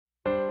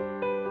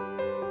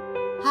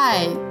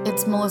Hi,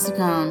 it's Melissa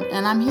Cohn,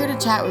 and I'm here to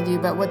chat with you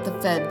about what the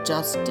Fed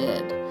just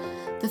did.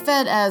 The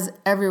Fed, as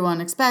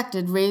everyone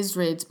expected, raised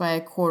rates by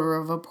 1/4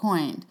 of a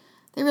point.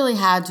 They really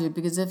had to,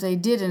 because if they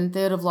didn't,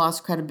 they would have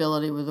lost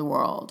credibility with the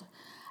world.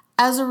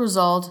 As a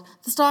result,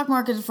 the stock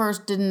market at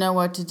first didn't know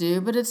what to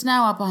do, but it's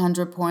now up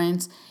 100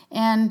 points,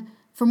 and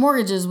for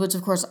mortgages, which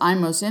of course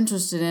I'm most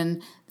interested in,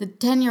 the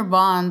 10-year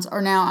bonds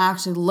are now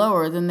actually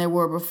lower than they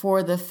were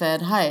before the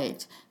Fed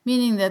hiked,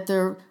 meaning that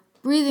they're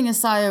breathing a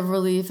sigh of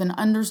relief and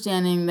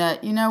understanding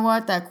that, you know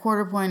what, that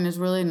 1/4 point is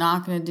really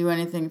not going to do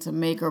anything to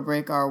make or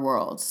break our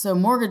world. So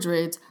mortgage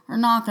rates are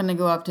not going to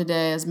go up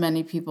today as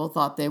many people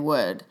thought they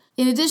would.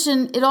 In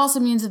addition, it also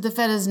means that the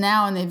Fed is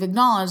now, and they've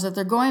acknowledged that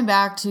they're going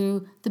back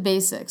to the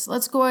basics.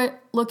 Let's go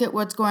look at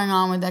what's going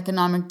on with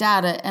economic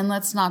data, and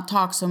let's not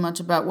talk so much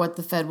about what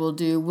the Fed will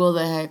do. Will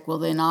they hike? Will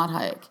they not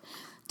hike?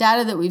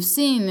 Data that we've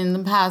seen in the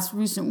past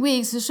recent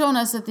weeks has shown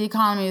us that the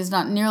economy is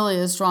not nearly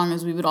as strong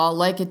as we would all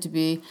like it to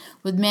be,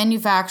 with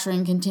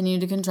manufacturing continuing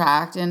to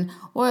contract and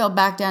oil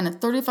back down at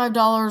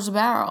 $35 a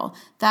barrel.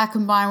 That,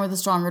 combined with a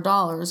stronger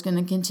dollar, is going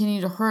to continue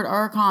to hurt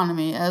our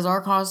economy, as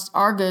our goods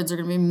are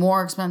going to be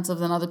more expensive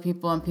than other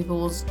people, and people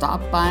will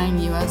stop buying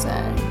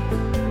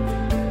USA.